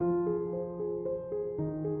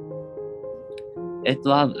It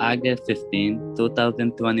was August 15,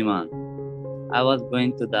 2021. I was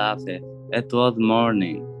going to the office. It was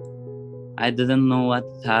morning. I didn't know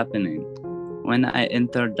what's happening. When I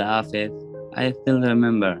entered the office, I still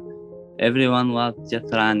remember everyone was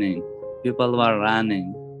just running. People were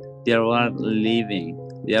running. They were leaving.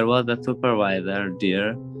 There was a supervisor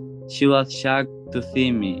there. She was shocked to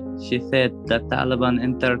see me. She said the Taliban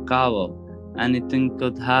entered Kabul. Anything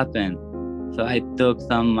could happen. So I took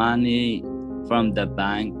some money from the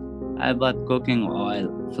bank. I bought cooking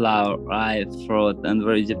oil, flour, rice, fruit, and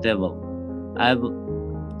vegetable. I,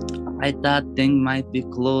 I thought things might be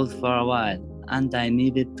closed for a while, and I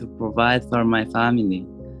needed to provide for my family.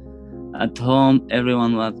 At home,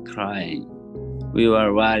 everyone was crying. We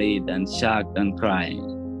were worried and shocked and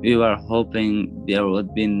crying. We were hoping there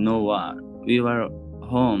would be no war. We were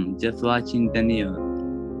home just watching the news.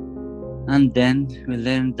 And then we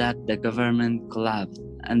learned that the government collapsed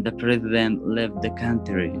and the president left the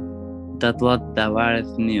country. That was the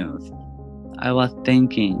worst news. I was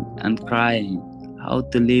thinking and crying how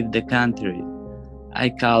to leave the country.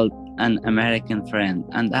 I called an American friend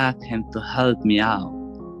and asked him to help me out.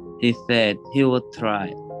 He said he would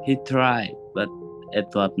try. He tried, but it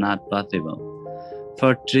was not possible.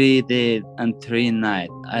 For 3 days and 3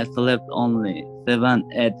 nights, I slept only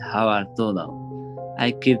 7-8 hours total.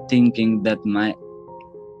 I keep thinking that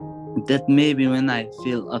maybe when I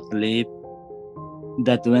feel asleep,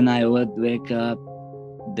 that when I would wake up,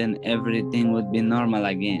 then everything would be normal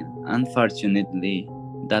again. Unfortunately,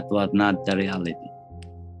 that was not the reality.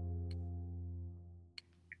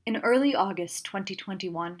 In early August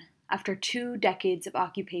 2021, after 2 decades of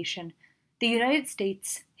occupation, the United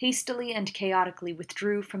States hastily and chaotically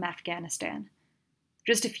withdrew from Afghanistan.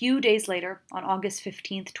 Just a few days later, on August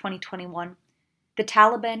 15, 2021, the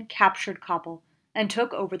Taliban captured Kabul and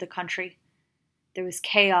took over the country. There was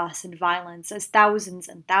chaos and violence as thousands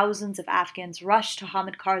and thousands of Afghans rushed to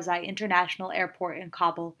Hamid Karzai International Airport in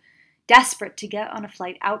Kabul, desperate to get on a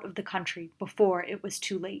flight out of the country before it was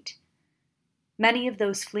too late. Many of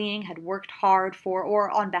those fleeing had worked hard for or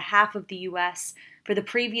on behalf of the U.S., for the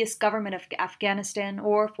previous government of Afghanistan,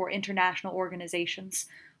 or for international organizations,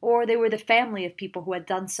 or they were the family of people who had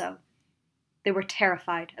done so. They were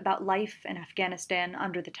terrified about life in Afghanistan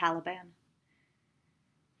under the Taliban.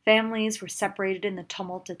 Families were separated in the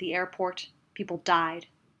tumult at the airport. People died.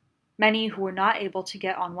 Many who were not able to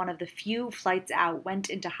get on one of the few flights out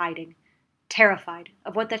went into hiding, terrified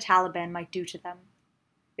of what the Taliban might do to them.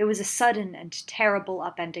 It was a sudden and terrible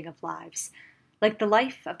upending of lives, like the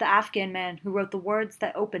life of the Afghan man who wrote the words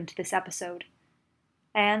that opened this episode.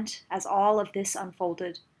 And, as all of this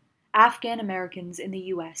unfolded, Afghan-Americans in the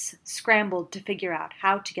U.S. scrambled to figure out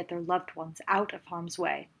how to get their loved ones out of harm's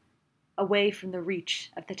way, away from the reach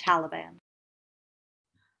of the Taliban.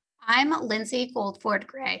 I'm Lindsay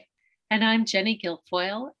Goldford-Gray. And I'm Jenny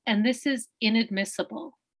Guilfoyle, and this is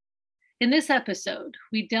Inadmissible. In this episode,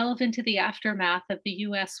 we delve into the aftermath of the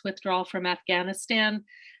U.S. withdrawal from Afghanistan,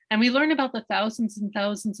 and we learn about the thousands and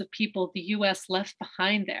thousands of people the U.S. left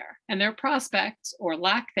behind there and their prospects, or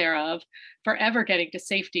lack thereof, for ever getting to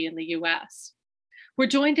safety in the U.S. We're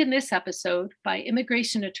joined in this episode by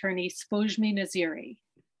immigration attorney Spojmie Nasiri.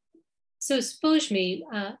 So Spojmie,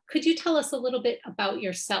 could you tell us a little bit about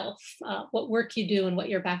yourself, what work you do and what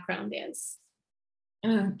your background is?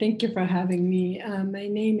 Thank you for having me. My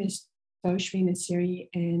name is Spojmie Nasiri,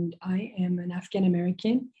 and I am an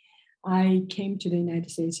Afghan-American. I came to the United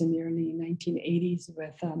States in the early 1980s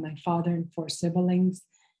with my father and 4 siblings,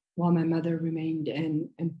 while my mother remained in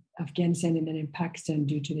Afghanistan and then in Pakistan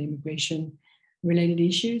due to the immigration-related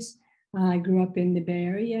issues. I grew up in the Bay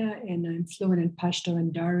Area, and I'm fluent in Pashto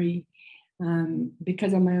and Dari.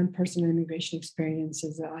 Because of my own personal immigration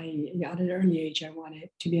experiences, at an early age, I wanted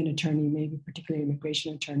to be an attorney, maybe particularly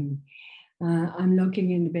immigration attorney. I'm located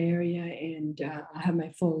in the Bay Area, and I have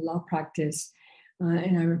my full law practice,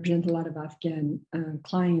 and I represent a lot of Afghan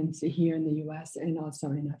clients here in the US and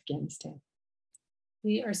also in Afghanistan.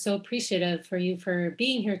 We are so appreciative for you for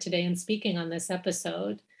being here today and speaking on this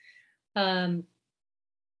episode.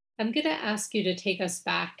 I'm going to ask you to take us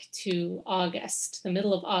back to August, the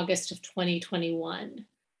middle of August of 2021,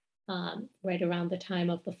 right around the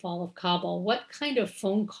time of the fall of Kabul. What kind of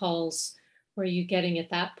phone calls were you getting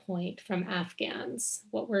at that point from Afghans?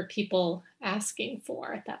 What were people asking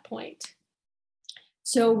for at that point?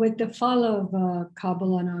 So with the fall of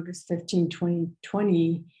Kabul on August 15,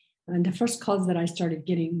 2020, and the first calls that I started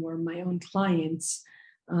getting were my own clients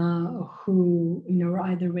who were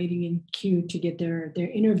either waiting in queue to get their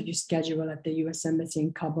interview schedule at the U.S. Embassy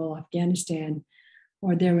in Kabul, Afghanistan,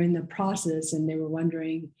 or they were in the process and they were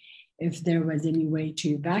wondering if there was any way to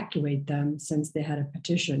evacuate them since they had a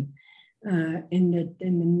petition. In the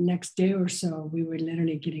next day or so, we were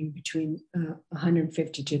literally getting between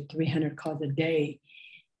 150 to 300 calls a day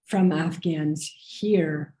from Afghans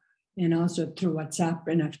here and also through WhatsApp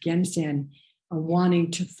in Afghanistan, wanting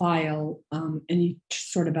to file any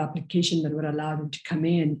sort of application that would allow them to come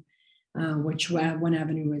in, which one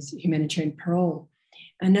avenue was humanitarian parole.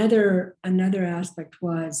 Another aspect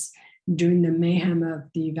was during the mayhem of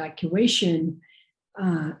the evacuation,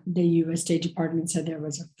 the U.S. State Department said there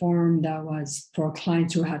was a form that was for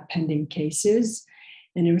clients who had pending cases,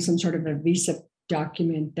 and it was some sort of a visa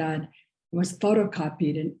document that was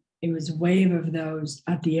photocopied, and it was a wave of those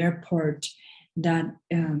at the airport that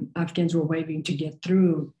Afghans were waving to get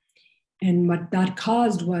through. And what that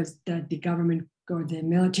caused was that the government or the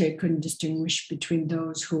military couldn't distinguish between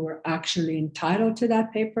those who were actually entitled to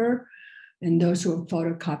that paper and those who were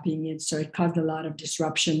photocopying it. So it caused a lot of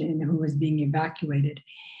disruption in who was being evacuated.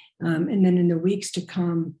 And then in the weeks to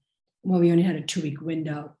come, well, we only had a 2-week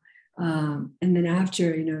window. And then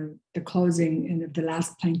after, the closing and the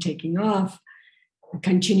last plane taking off,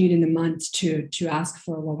 continued in the months to ask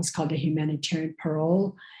for what was called a humanitarian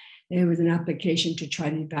parole. It was an application to try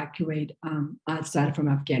to evacuate outside from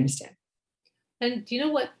Afghanistan. And do you know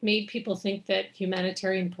what made people think that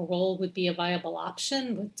humanitarian parole would be a viable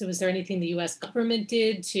option? Was there anything the U.S. government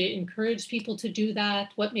did to encourage people to do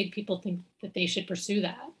that? What made people think that they should pursue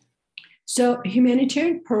that? So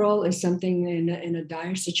humanitarian parole is something in a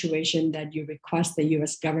dire situation that you request the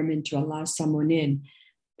U.S. government to allow someone in.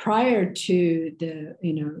 Prior to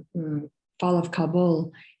the fall of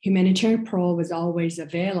Kabul, humanitarian parole was always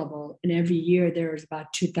available, and every year there was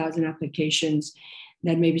about 2,000 applications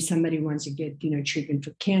that maybe somebody wants to get treatment for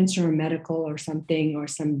cancer or medical or something or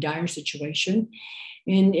some dire situation,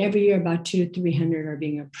 and every year about 200 to 300 are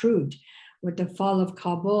being approved. With the fall of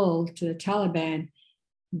Kabul to the Taliban,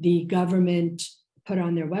 the government put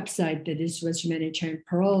on their website that this was humanitarian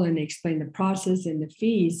parole, and they explained the process and the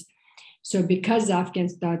fees. So because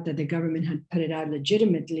Afghans thought that the government had put it out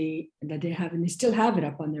legitimately, that they have, and they still have it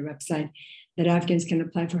up on their website, that Afghans can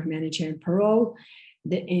apply for humanitarian parole,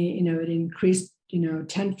 it increased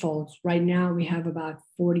tenfold. Right now we have about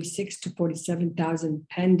 46 to 47,000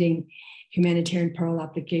 pending humanitarian parole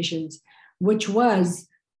applications, which was,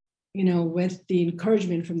 with the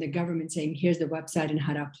encouragement from the government saying, here's the website and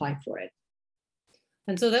how to apply for it.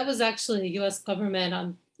 And so that was actually the US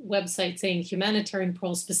government website saying humanitarian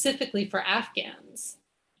parole specifically for Afghans.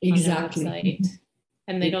 Exactly. On their website.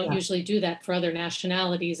 And they don't usually do that for other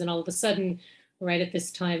nationalities. And all of a sudden, right at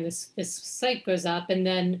this time, this site goes up. And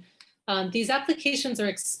then these applications are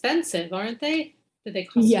expensive, aren't they? Do they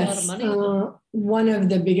cost a lot of money? One of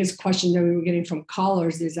the biggest questions that we were getting from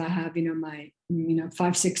callers is, I have, my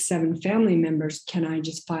 5, 6, 7 family members. Can I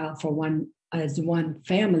just file for one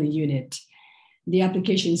family unit? The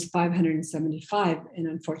application is $575, and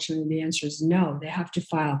unfortunately the answer is no. They have to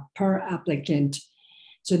file per applicant.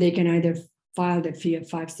 So they can either file the fee of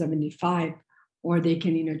 $575 or they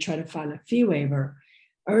can try to file a fee waiver.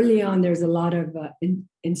 Early on, there's a lot of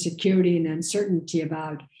insecurity and uncertainty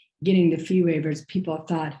about getting the fee waivers. People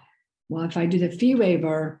thought, well, if I do the fee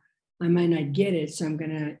waiver, I might not get it. So I'm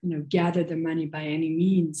going to gather the money by any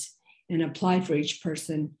means and apply for each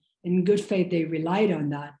person. In good faith, they relied on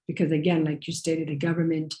that because, again, like you stated, the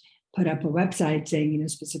government put up a website saying,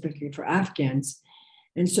 specifically for Afghans.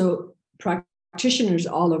 And so practitioners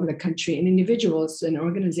all over the country and individuals and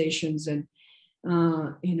organizations and,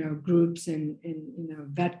 groups and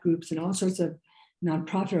vet groups and all sorts of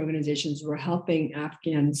nonprofit organizations were helping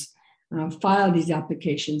Afghans file these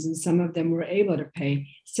applications. And some of them were able to pay.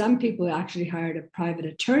 Some people actually hired a private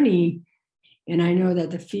attorney. And I know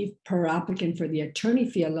that the fee per applicant for the attorney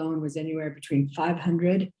fee alone was anywhere between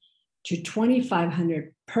 $500 to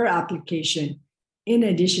 $2,500 per application, in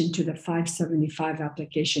addition to the $575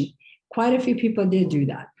 application. Quite a few people did do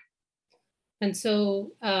that. And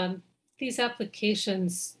so these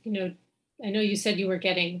applications, I know you said you were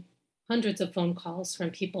getting hundreds of phone calls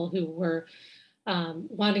from people who were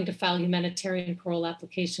wanting to file humanitarian parole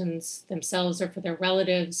applications themselves or for their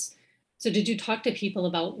relatives. So did you talk to people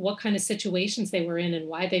about what kind of situations they were in and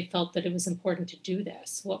why they felt that it was important to do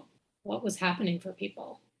this? What was happening for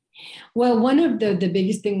people? Well, one of the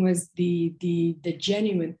biggest thing was the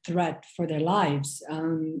genuine threat for their lives.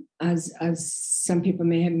 As some people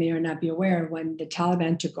may or not be aware, when the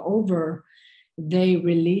Taliban took over, they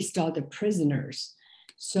released all the prisoners.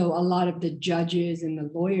 So a lot of the judges and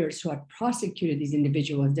the lawyers who had prosecuted these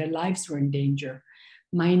individuals, their lives were in danger.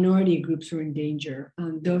 Minority groups were in danger.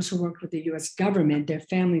 Those who worked with the US government, their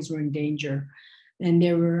families were in danger. And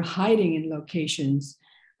they were hiding in locations.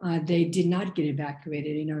 they did not get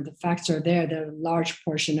evacuated. The facts are there that a large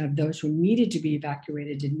portion of those who needed to be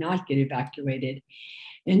evacuated did not get evacuated.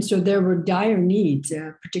 And so there were dire needs,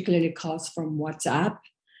 particularly calls from WhatsApp,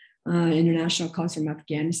 international calls from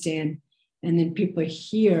Afghanistan, and then people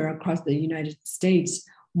here across the United States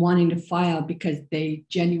wanting to file because they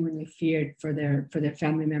genuinely feared for their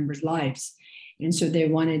family members' lives. And so they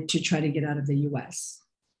wanted to try to get out of the US.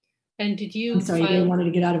 And did you they wanted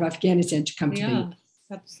to get out of Afghanistan to come to the US.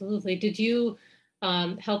 Absolutely. Did you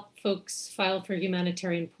help folks file for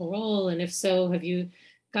humanitarian parole? And if so, have you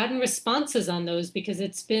gotten responses on those? Because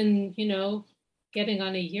it's been, getting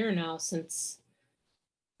on a year now since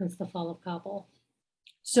the fall of Kabul.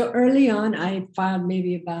 So early on, I filed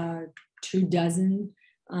maybe about 24.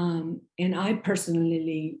 And I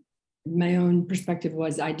personally, my own perspective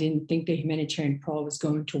was I didn't think the humanitarian parole was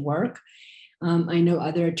going to work. I know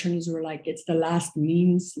other attorneys were like, it's the last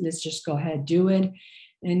means, let's just go ahead, do it.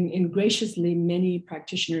 And graciously, many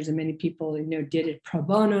practitioners and many people, did it pro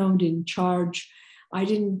bono, didn't charge. I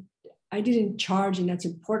didn't charge, and that's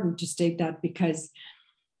important to state that because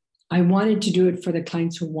I wanted to do it for the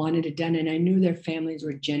clients who wanted it done, and I knew their families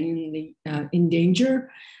were genuinely in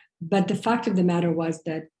danger. But the fact of the matter was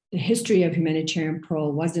that the history of humanitarian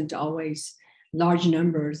parole wasn't always large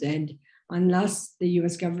numbers, and unless the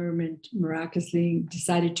U.S. government miraculously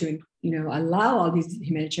decided to, allow all these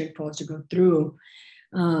humanitarian paroles to go through,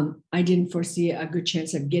 I didn't foresee a good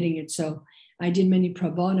chance of getting it. So I did many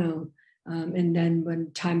pro bono, and then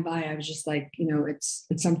when time by, I was just like, it's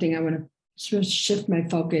something I want to shift my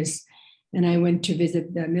focus, and I went to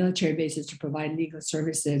visit the military bases to provide legal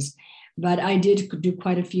services. But I did do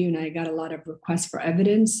quite a few, and I got a lot of requests for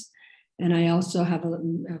evidence, and I also have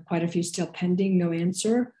quite a few still pending, no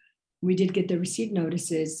answer. We did get the receipt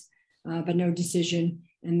notices, but no decision,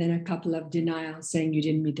 and then a couple of denials saying you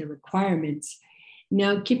didn't meet the requirements.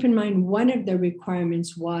 Now, keep in mind, one of the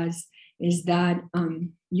requirements is that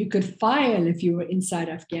you could file if you were inside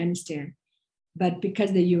Afghanistan, but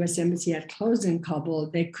because the U.S. Embassy had closed in Kabul,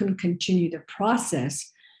 they couldn't continue the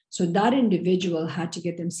process. So that individual had to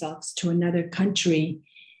get themselves to another country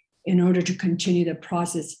in order to continue the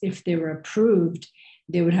process. If they were approved,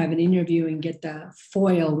 they would have an interview and get the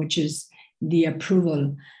FOIL, which is the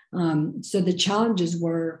approval. So the challenges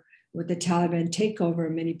were with the Taliban takeover,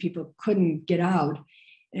 many people couldn't get out.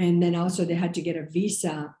 And then also they had to get a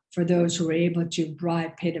visa for those who were able to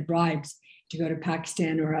pay the bribes to go to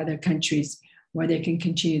Pakistan or other countries where they can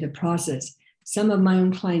continue the process. Some of my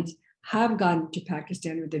own clients have gotten to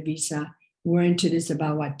Pakistan with a visa. We're into this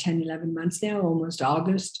about 10, 11 months now, almost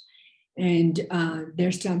August. And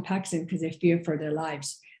they're still in Pakistan because they fear for their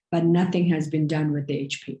lives, but nothing has been done with the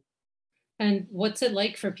HP. And what's it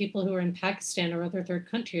like for people who are in Pakistan or other third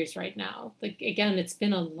countries right now? Like, again, it's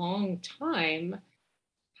been a long time.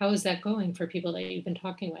 How is that going for people that you've been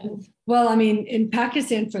talking with? Well, in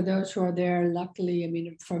Pakistan, for those who are there,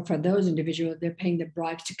 luckily, for those individuals, they're paying the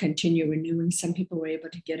bribes to continue renewing. Some people were able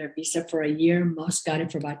to get a visa for a year. Most got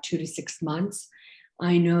it for about 2 to 6 months.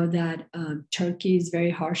 I know that Turkey is very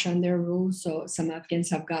harsh on their rules. So some Afghans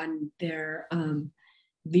have gotten their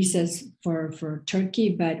visas for Turkey,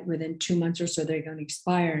 but within 2 months or so, they're going to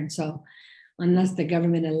expire. And so unless the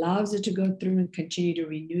government allows it to go through and continue to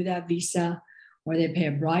renew that visa, or they pay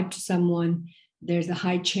a bribe to someone, there's a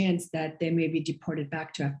high chance that they may be deported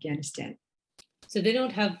back to Afghanistan. So they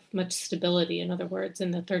don't have much stability, in other words, in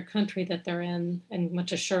the third country that they're in, and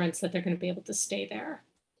much assurance that they're going to be able to stay there.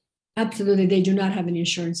 Absolutely. They do not have any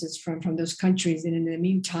assurances from those countries. And in the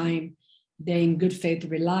meantime, they in good faith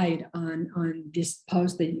relied on this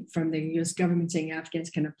post from the US government saying Afghans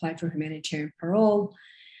can apply for humanitarian parole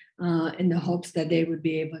in the hopes that they would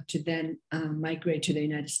be able to then migrate to the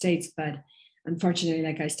United States. But unfortunately,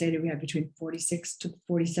 like I stated, we have between 46 to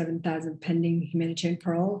 47,000 pending humanitarian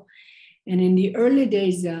parole. And in the early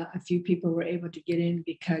days, a few people were able to get in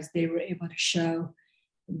because they were able to show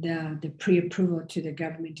the pre-approval to the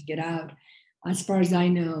government to get out. As far as I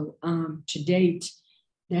know, to date,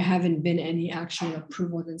 there haven't been any actual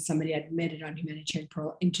approval than somebody admitted on humanitarian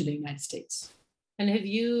parole into the United States. And have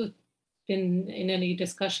you been in any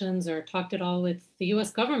discussions or talked at all with the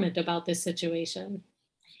US government about this situation?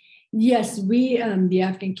 Yes, we, the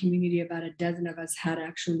Afghan community, about a dozen of us had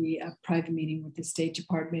actually a private meeting with the State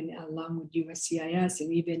Department along with USCIS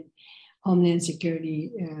and even Homeland Security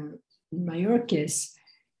Mayorkas.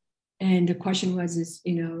 And the question was,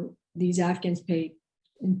 these Afghans paid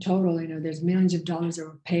in total, there's millions of dollars that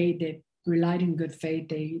were paid. They relied in good faith.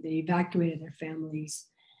 They evacuated their families.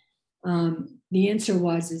 The answer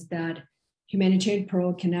is that humanitarian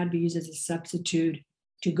parole cannot be used as a substitute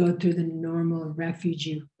to go through the normal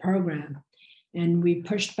refugee program. And we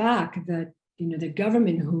pushed back that, the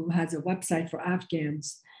government who has a website for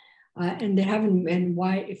Afghans, and they haven't, and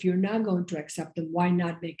why, if you're not going to accept them, why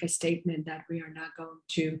not make a statement that we are not going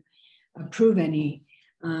to approve any?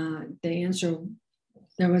 The answer,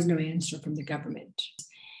 there was no answer from the government.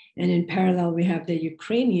 And in parallel, we have the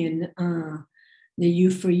Ukrainian, the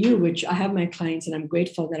U4U, which I have my clients, and I'm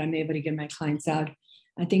grateful that I'm able to get my clients out.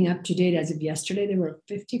 I think up to date, as of yesterday, there were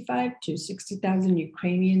 55 to 60,000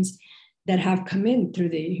 Ukrainians that have come in through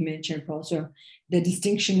the humanitarian parole. So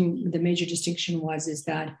the major distinction is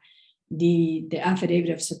that the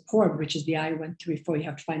affidavit of support, which is the I-134, you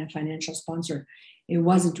have to find a financial sponsor. It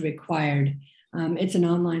wasn't required. It's an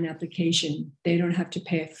online application. They don't have to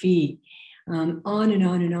pay a fee. On and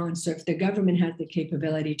on and on. So if the government has the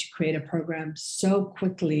capability to create a program so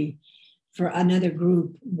quickly for another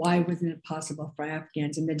group, why wasn't it possible for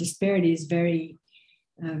Afghans? And the disparity is very,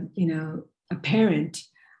 apparent.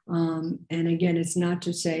 And again, it's not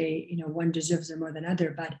to say, one deserves it more than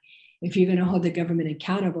other, but if you're going to hold the government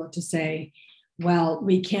accountable to say, well,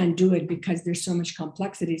 we can't do it because there's so much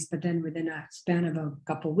complexities, but then within a span of a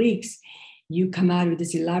couple of weeks, you come out with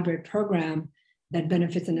this elaborate program that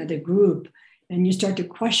benefits another group, and you start to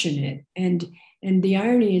question it. And the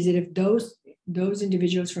irony is that if those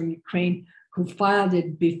individuals from Ukraine who filed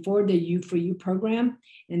it before the U4U program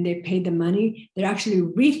and they paid the money, they're actually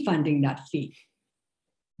refunding that fee.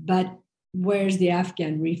 But where's the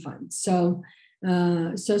Afghan refund? So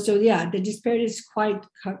yeah, the disparity is quite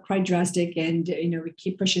drastic, and we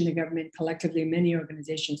keep pushing the government collectively. Many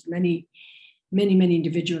organizations, many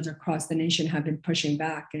individuals across the nation have been pushing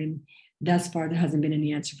back, and thus far there hasn't been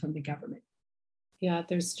any answer from the government. Yeah,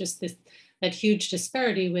 there's just that huge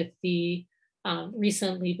disparity with the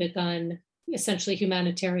recently begun, essentially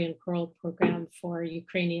humanitarian parole program for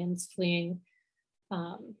Ukrainians fleeing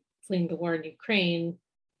the war in Ukraine.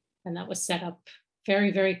 And that was set up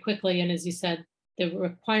very, very quickly. And as you said, the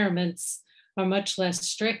requirements are much less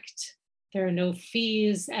strict. There are no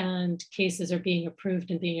fees, and cases are being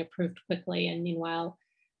approved quickly. And meanwhile,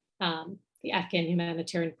 the Afghan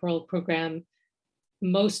humanitarian parole program,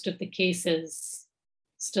 most of the cases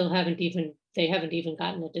still haven't even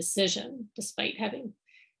gotten a decision, despite having,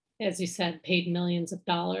 as you said, paid millions of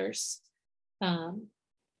dollars,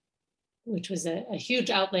 which was a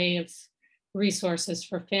huge outlay of resources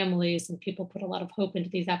for families, and people put a lot of hope into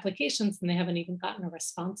these applications, and they haven't even gotten a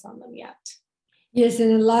response on them yet. Yes,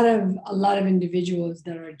 and a lot of individuals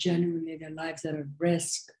that are genuinely, their lives at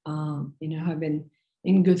risk, have been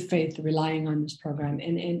in good faith relying on this program.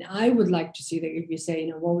 And I would like to see that, if you say,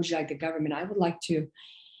 what would you like the government? I would like to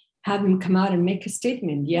have them come out and make a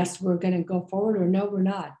statement. Yes, we're going to go forward, or no, we're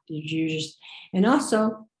not. And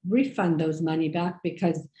also refund those money back,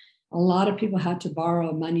 because a lot of people had to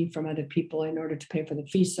borrow money from other people in order to pay for the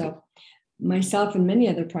fee. So myself and many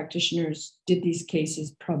other practitioners did these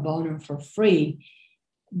cases pro bono for free,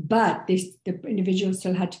 but the individuals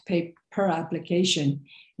still had to pay per application.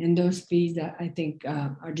 And those fees that I think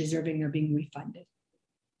are deserving of being refunded.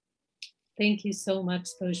 Thank you so much,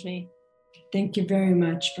 Spojmie. Thank you very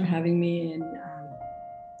much for having me, and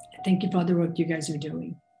thank you for all the work you guys are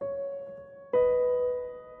doing.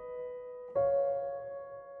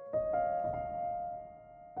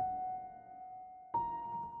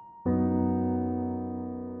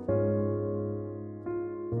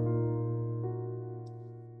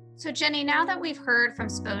 So Jenny, now that we've heard from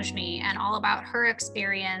Spojmie and all about her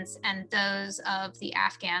experience and those of the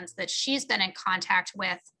Afghans that she's been in contact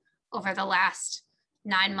with over the last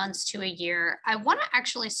 9 months to a year, I want to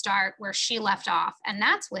actually start where she left off, and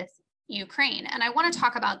that's with Ukraine. And I want to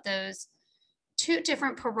talk about those two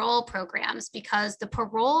different parole programs, because the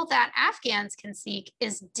parole that Afghans can seek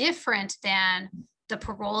is different than the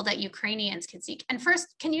parole that Ukrainians can seek. And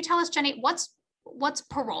first, can you tell us, Jenny, what's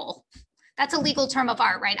parole? That's a legal term of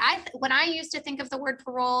art, right? When I used to think of the word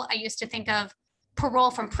parole, I used to think of parole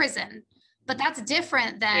from prison, but that's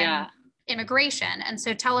different than immigration. And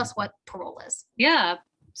so tell us what parole is. Yeah.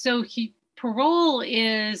 So parole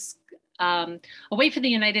is a way for the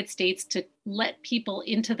United States to let people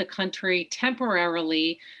into the country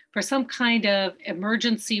temporarily for some kind of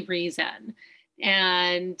emergency reason.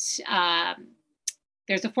 And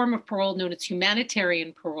there's a form of parole known as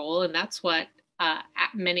humanitarian parole, and that's what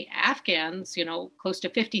many Afghans, close to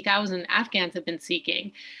 50,000 Afghans have been seeking.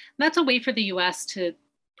 And that's a way for the US to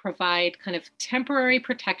provide kind of temporary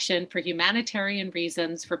protection for humanitarian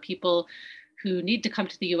reasons for people who need to come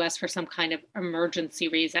to the US for some kind of emergency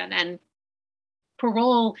reason. And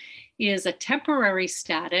parole is a temporary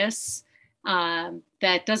status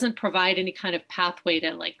that doesn't provide any kind of pathway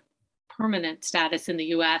to permanent status in the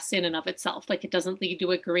US in and of itself. Like it doesn't lead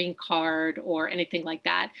to a green card or anything like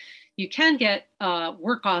that. You can get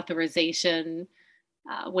work authorization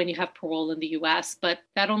when you have parole in the US, but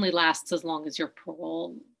that only lasts as long as your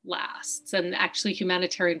parole lasts. And actually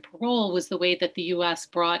humanitarian parole was the way that the US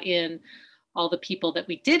brought in all the people that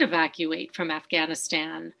we did evacuate from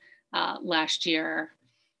Afghanistan last year.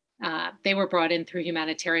 They were brought in through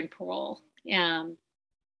humanitarian parole.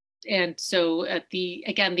 And so the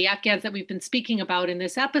Afghans that we've been speaking about in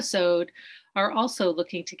this episode are also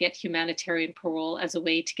looking to get humanitarian parole as a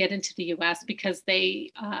way to get into the US because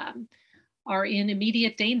they are in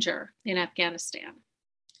immediate danger in Afghanistan.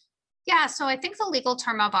 Yeah, so I think the legal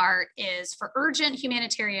term of art is for urgent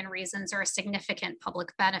humanitarian reasons or a significant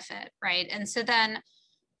public benefit, right? And so then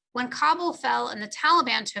when Kabul fell and the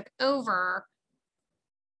Taliban took over,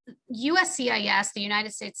 USCIS, the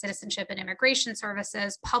United States Citizenship and Immigration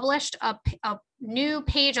Services, published a new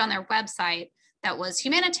page on their website that was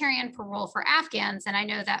humanitarian parole for Afghans. And I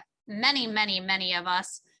know that many of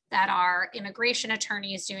us that are immigration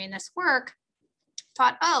attorneys doing this work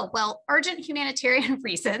thought, oh, well, urgent humanitarian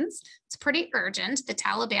reasons. It's pretty urgent. The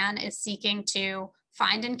Taliban is seeking to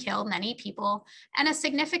find and kill many people and a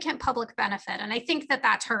significant public benefit. And I think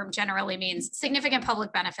that term generally means significant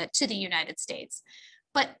public benefit to the United States.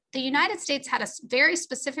 But the United States had a very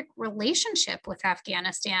specific relationship with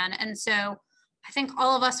Afghanistan. And so I think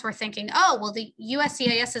all of us were thinking, oh, well, the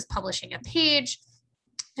USCIS is publishing a page.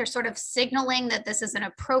 They're sort of signaling that this is an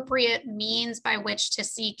appropriate means by which to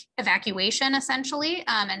seek evacuation, essentially,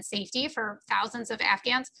 and safety for thousands of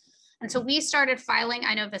Afghans. And so we started filing.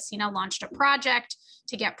 I know Vecina launched a project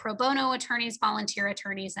to get pro bono attorneys, volunteer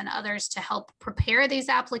attorneys, and others to help prepare these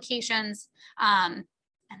applications. And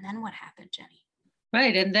then what happened, Jenny?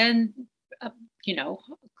 Right. And then,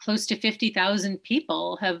 close to 50,000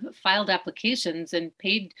 people have filed applications and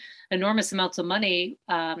paid enormous amounts of money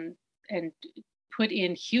and put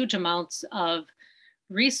in huge amounts of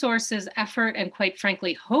resources, effort, and quite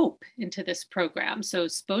frankly, hope into this program. So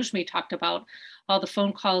Spojmie talked about all the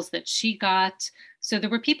phone calls that she got. So there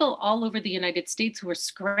were people all over the United States who were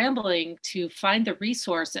scrambling to find the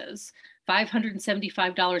resources,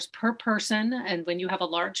 $575 per person. And when you have a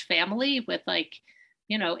large family with 8,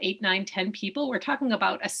 9, 10 people, we're talking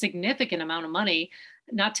about a significant amount of money,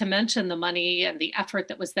 not to mention the money and the effort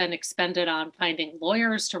that was then expended on finding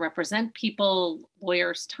lawyers to represent people,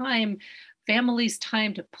 lawyers' time, families'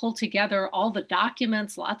 time to pull together all the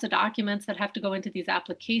documents, lots of documents that have to go into these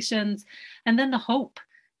applications. And then the hope,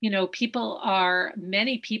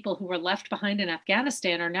 many people who were left behind in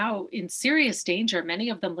Afghanistan are now in serious danger, many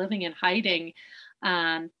of them living in hiding.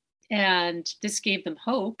 And this gave them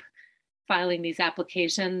hope, filing these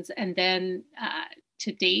applications. And then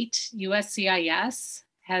to date, USCIS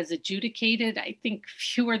has adjudicated, I think,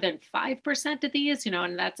 fewer than 5% of these,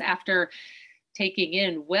 and that's after taking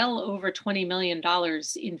in well over $20 million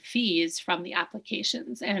in fees from the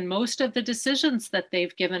applications. And most of the decisions that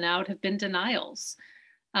they've given out have been denials.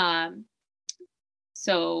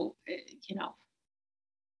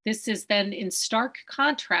 This is then in stark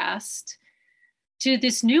contrast to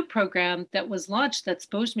this new program that was launched that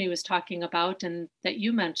Spojmie was talking about and that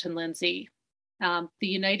you mentioned, Lindsay, the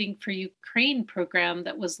Uniting for Ukraine program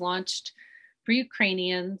that was launched for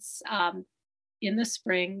Ukrainians in the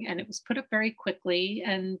spring, and it was put up very quickly.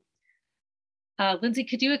 And Lindsay,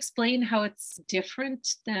 could you explain how it's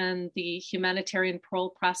different than the humanitarian parole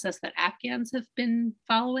process that Afghans have been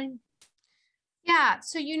following? Yeah,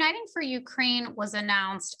 so Uniting for Ukraine was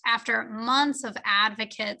announced after months of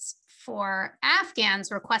advocates for Afghans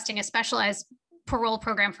requesting a specialized parole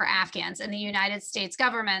program for Afghans, and the United States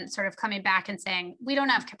government sort of coming back and saying, we don't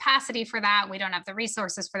have capacity for that, we don't have the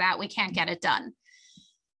resources for that, we can't get it done.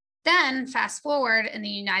 Then fast forward, and the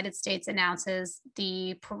United States announces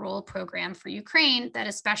the parole program for Ukraine that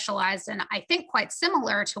is specialized and I think quite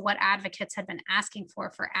similar to what advocates had been asking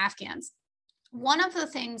for Afghans. One of the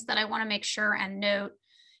things that I want to make sure and note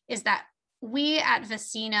is that we at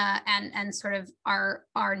Vecina and sort of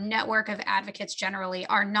our network of advocates generally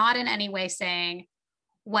are not in any way saying,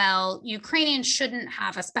 well, Ukrainians shouldn't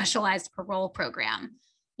have a specialized parole program.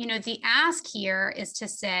 The ask here is to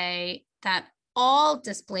say that all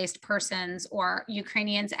displaced persons, or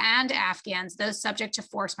Ukrainians and Afghans, those subject to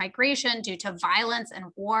forced migration due to violence and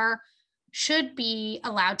war, should be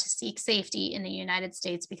allowed to seek safety in the United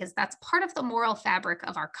States because that's part of the moral fabric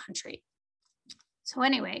of our country. So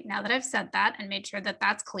anyway, now that I've said that and made sure that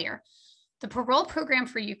that's clear, the parole program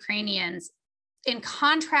for Ukrainians, in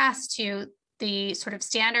contrast to the sort of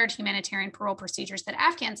standard humanitarian parole procedures that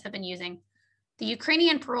Afghans have been using, The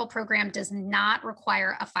Ukrainian parole program does not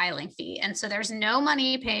require a filing fee. And so there's no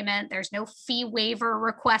money payment. There's no fee waiver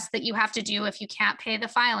request that you have to do if you can't pay the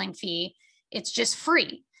filing fee. It's just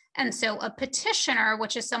free. And so a petitioner,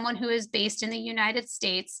 which is someone who is based in the United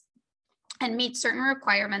States and meets certain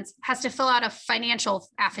requirements, has to fill out a financial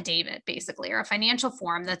affidavit, basically, or a financial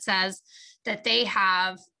form that says that they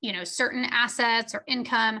have, certain assets or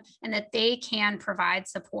income and that they can provide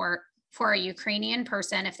support for a Ukrainian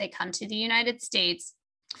person if they come to the United States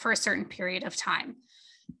for a certain period of time.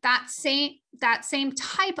 That same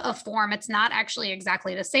type of form, it's not actually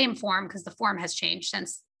exactly the same form because the form has changed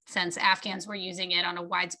since Afghans were using it on a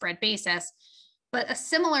widespread basis. But a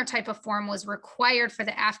similar type of form was required for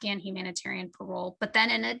the Afghan humanitarian parole. But then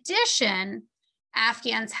in addition,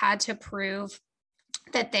 Afghans had to prove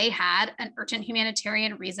that they had an urgent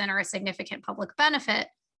humanitarian reason or a significant public benefit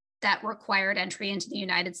that required entry into the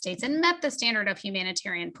United States and met the standard of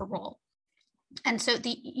humanitarian parole. And so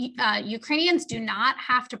the Ukrainians do not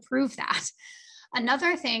have to prove that.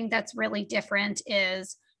 Another thing that's really different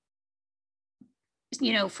is,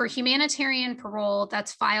 for humanitarian parole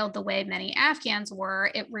that's filed the way many Afghans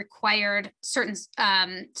were, it required certain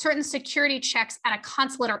security checks at a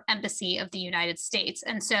consulate or embassy of the United States.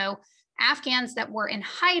 And so Afghans that were in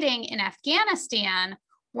hiding in Afghanistan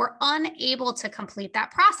were unable to complete that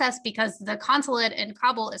process because the consulate in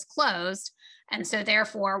Kabul is closed. And so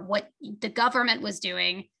therefore, what the government was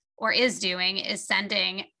doing or is doing is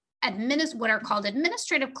sending what are called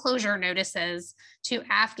administrative closure notices to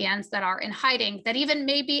Afghans that are in hiding that even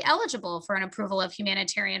may be eligible for an approval of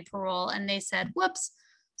humanitarian parole. And they said, whoops,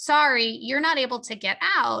 sorry, you're not able to get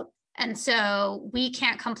out. And so we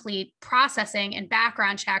can't complete processing and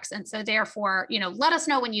background checks. And so therefore, let us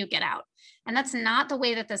know when you get out. And that's not the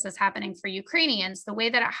way that this is happening for Ukrainians. The way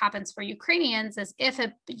that it happens for Ukrainians is if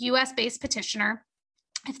a US-based petitioner,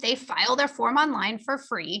 if they file their form online for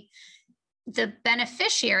free, the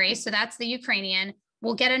beneficiary, so that's the Ukrainian,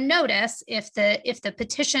 will get a notice if the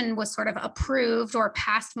petition was sort of approved or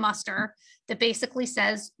passed muster that basically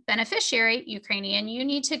says, beneficiary, Ukrainian, you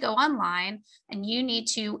need to go online and you need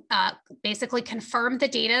to basically confirm the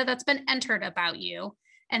data that's been entered about you.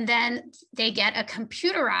 And then they get a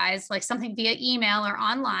computerized, like something via email or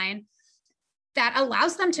online that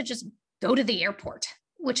allows them to just go to the airport,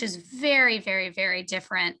 which is very, very, very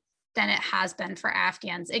different than it has been for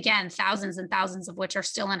Afghans. Again, thousands and thousands of which are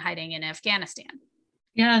still in hiding in Afghanistan.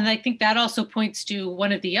 Yeah, and I think that also points to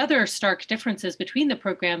one of the other stark differences between the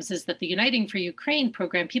programs is that the Uniting for Ukraine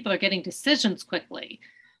program, people are getting decisions quickly.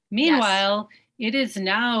 Meanwhile, It is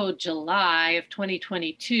now July of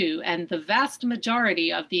 2022, and the vast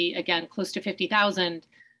majority of the, again, close to 50,000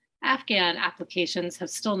 Afghan applications have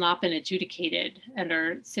still not been adjudicated and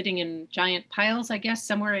are sitting in giant piles, I guess,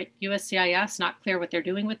 somewhere at USCIS, not clear what they're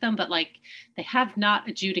doing with them, but they have not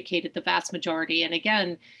adjudicated the vast majority. And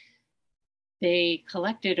again, they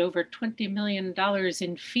collected over $20 million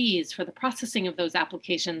in fees for the processing of those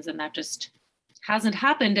applications, and that just hasn't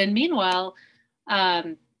happened. And meanwhile,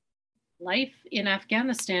 life in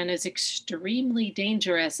Afghanistan is extremely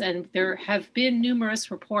dangerous, and there have been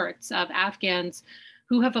numerous reports of Afghans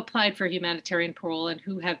who have applied for humanitarian parole and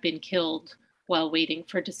who have been killed while waiting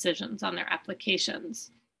for decisions on their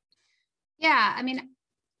applications. Yeah, I mean,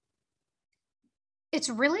 it's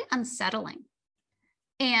really unsettling.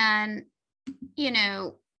 And, you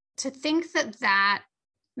know, to think that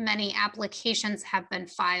many applications have been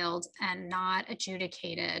filed and not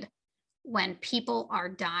adjudicated when people are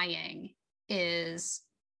dying is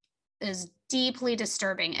deeply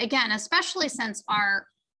disturbing. Again, especially since our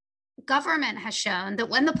government has shown that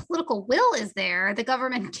when the political will is there, the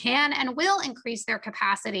government can and will increase their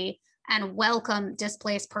capacity and welcome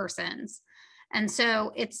displaced persons. And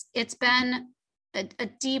so it's been a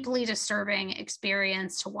deeply disturbing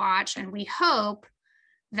experience to watch. And we hope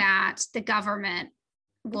that the government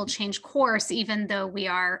will change course, even though we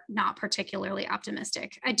are not particularly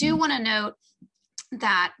optimistic. I do want to note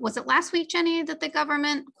that, was it last week, Jenny, that the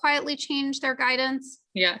government quietly changed their guidance?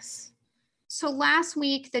 Yes. So last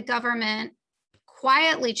week, the government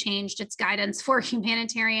quietly changed its guidance for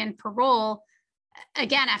humanitarian parole,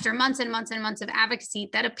 again, after months and months and months of advocacy,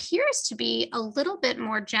 that appears to be a little bit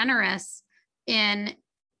more generous in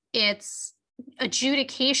its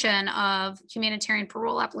adjudication of humanitarian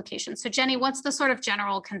parole applications. So Jenny, what's the sort of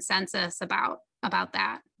general consensus about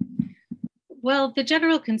that? Well, the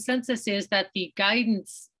general consensus is that the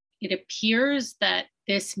guidance, it appears that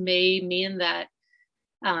this may mean that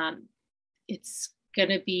it's going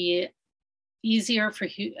to be easier for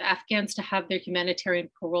Afghans to have their humanitarian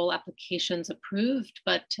parole applications approved,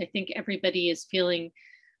 but I think everybody is feeling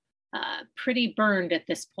pretty burned at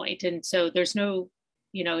this point. And so there's no,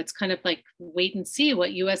 it's kind of like wait and see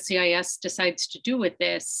what USCIS decides to do with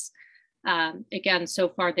this. Again, so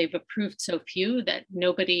far they've approved so few that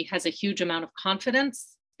nobody has a huge amount of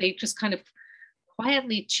confidence. They just kind of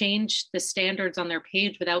quietly changed the standards on their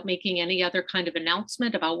page without making any other kind of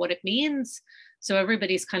announcement about what it means. So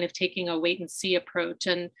everybody's kind of taking a wait and see approach.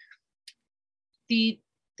 And the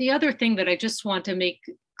other thing that I just want to make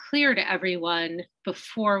clear to everyone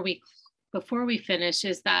before we finish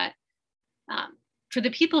is that for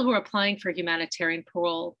the people who are applying for humanitarian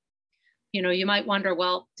parole, you might wonder,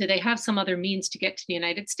 well, do they have some other means to get to the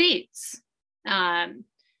United States?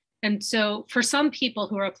 And so for some people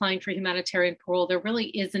who are applying for humanitarian parole, there really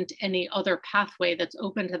isn't any other pathway that's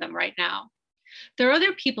open to them right now. There are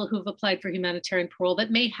other people who've applied for humanitarian parole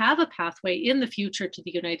that may have a pathway in the future to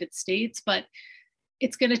the United States, but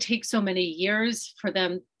it's going to take so many years for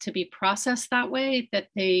them to be processed that way that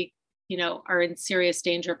they, are in serious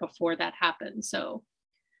danger before that happens. So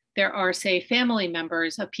there are, say, family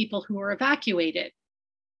members of people who were evacuated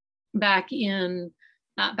back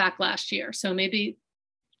last year. So maybe,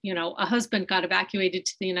 a husband got evacuated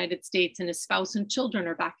to the United States and his spouse and children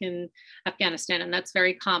are back in Afghanistan. And that's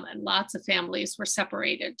very common. Lots of families were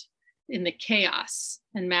separated in the chaos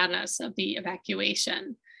and madness of the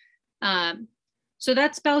evacuation. So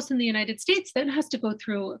that spouse in the United States then has to go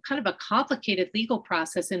through kind of a complicated legal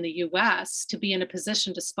process in the US to be in a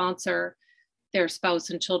position to sponsor their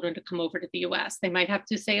spouse and children to come over to the US. They might have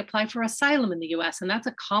to, say, apply for asylum in the US, and that's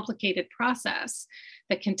a complicated process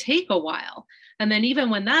that can take a while. And then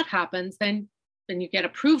even when that happens, then you get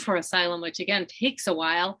approved for asylum, which again takes a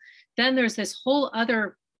while. Then there's this whole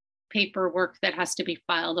other paperwork that has to be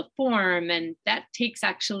filed, a form, and that takes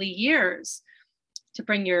actually years to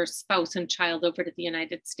bring your spouse and child over to the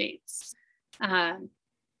United States.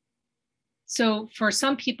 So for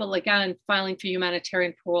some people, again, filing for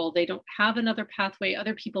humanitarian parole, they don't have another pathway.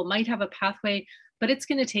 Other people might have a pathway, but it's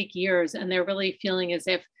going to take years. And they're really feeling as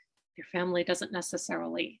if their family doesn't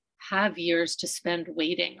necessarily have years to spend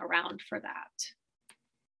waiting around for that.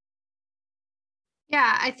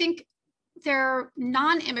 Yeah, I think their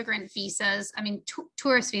non-immigrant visas,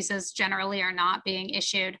 tourist visas generally are not being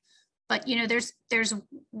issued. But there's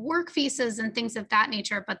work visas and things of that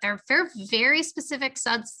nature, but they're very specific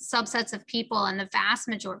subsets of people, and the vast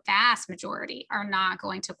majority are not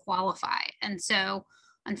going to qualify. And so,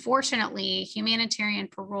 unfortunately, humanitarian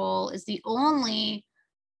parole is the only,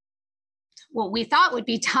 what we thought would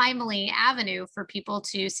be timely avenue for people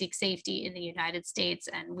to seek safety in the United States,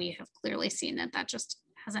 and we have clearly seen that just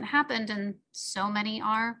hasn't happened, and so many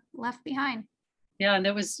are left behind. Yeah, and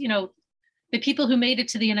there was, the people who made it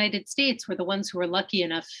to the United States were the ones who were lucky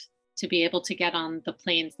enough to be able to get on the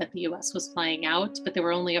planes that the US was flying out, but there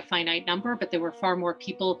were only a finite number, but there were far more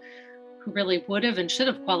people who really would have and should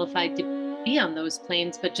have qualified to be on those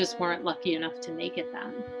planes, but just weren't lucky enough to make it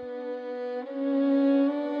then.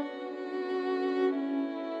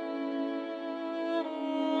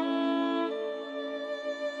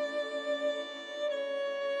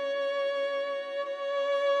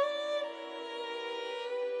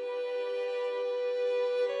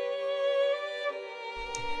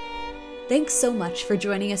 Thanks so much for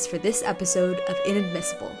joining us for this episode of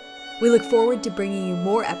Inadmissible. We look forward to bringing you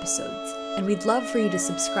more episodes, and we'd love for you to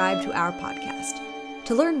subscribe to our podcast.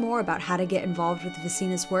 To learn more about how to get involved with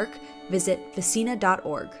Vecina's work, visit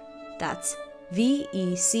vecina.org. That's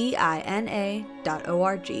VECINA.org.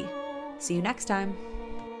 See you next time.